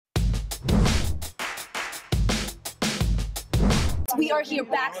We are here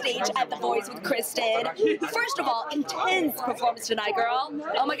backstage at The Voice with Kristen. First of all, intense performance tonight, girl.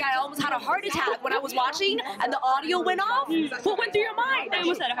 Oh my god, I almost had a heart attack when I was watching and the audio went off. What went through your mind? I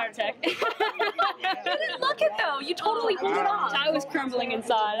almost had a heart attack. You didn't look it though. You totally pulled it off. I was crumbling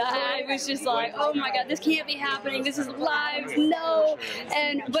inside. I was just like, oh my god, this can't be happening. This is live. No.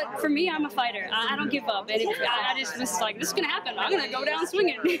 But for me, I'm a fighter. I don't give up. And I just was like, this is gonna happen. I'm gonna go down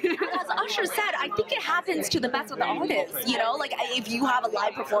swinging. As Usher said, I think it happens to the best of the artists. You know, like if you have a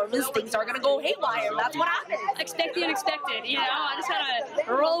live performance, things are gonna go haywire. That's what happens. Expect the unexpected. You know, I just had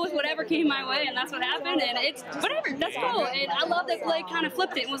to roll with whatever came my way, and that's what happened. And it's whatever. That's cool. And I love that Blake kind of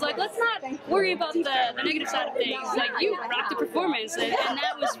flipped it and was like, let's not worry about the negative side of things. Like, you rocked the performance, and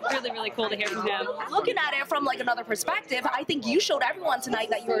that was really, really cool to hear from him. Looking at it from like another perspective, I think you showed everyone tonight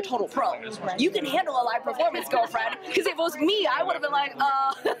that you're a total pro. You can handle a live performance, girlfriend. Because if it was me, I would have been like,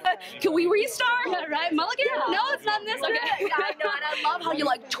 can we restart? Yeah, right? Mulligan? Yeah. No, it's not in this. Okay. Yeah, I know, and I love how you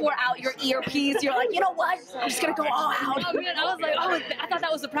like tore out your earpiece. You're like, you know what? I'm just gonna go all out. Oh man, I was like, oh, I thought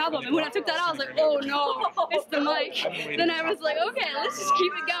that was the problem. And when I took that out, I was like, oh no, it's the mic. Then I was like, okay, let's just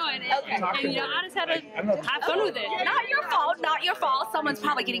keep it going. And you know, I just had to have fun with it. Not your fault, not your fault. Someone's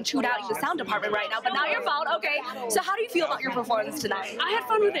probably getting chewed out in the sound department right now, but not your fault. Okay, so how do you feel about your performance tonight? I had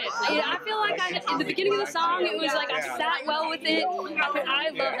fun with it. I feel like in the beginning of the song, it was like I sat well with it. I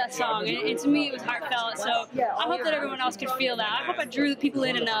love that song, and to me, it was heartfelt. So I hope that everyone else could feel that. I hope I drew the people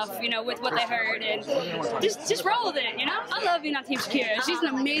in enough, you know, with what they heard, and just roll with it. You know, I love being on Team Shakira. She's an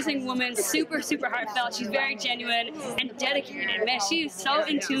amazing woman, super, super heartfelt. She's very genuine and dedicated. Man, she is so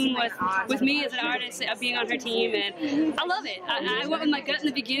in tune with me as an artist, being on her team, and I love it. I went with my gut in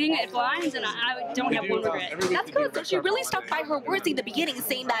the beginning at Blinds, and I don't have one regret. That's good. So she really stuck by her words in the beginning,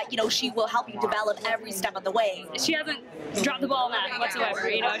 saying that, you know, she will help you develop every step of the way. She hasn't dropped the ball on that whatsoever.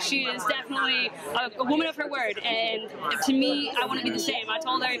 You know, she is definitely a woman of her word, and to me, I want to be the same. I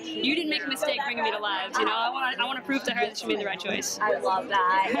told her, you didn't make a mistake bringing me to Lives. You know, I want to prove to her that she made the right choice. I love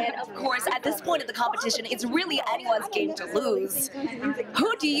that. And of course, at this point of the competition, it's really anyone's game to lose.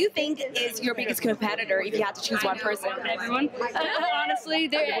 Who do you think is your biggest competitor if you had to choose one person? Everyone. Honestly,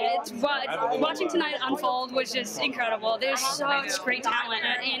 watching tonight unfold was just incredible. There's such great talent,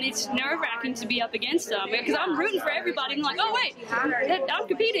 and it's nerve-wracking to be up against them because I'm rooting for everybody. I'm like, oh wait, I'm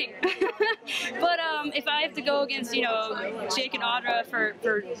competing. But if I have to go against, you know, Jake and Audra for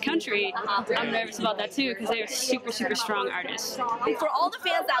country, I'm nervous about that too because they are super, super strong artists. For all the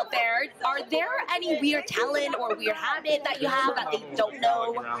fans out there, are there any weird talent or weird habit that you have that they don't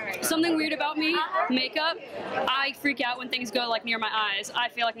know? Something weird about me, makeup. I freak out when things go like near my eyes. I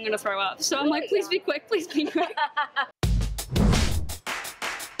feel like I'm gonna throw up. So I'm like, please be quick, please be quick.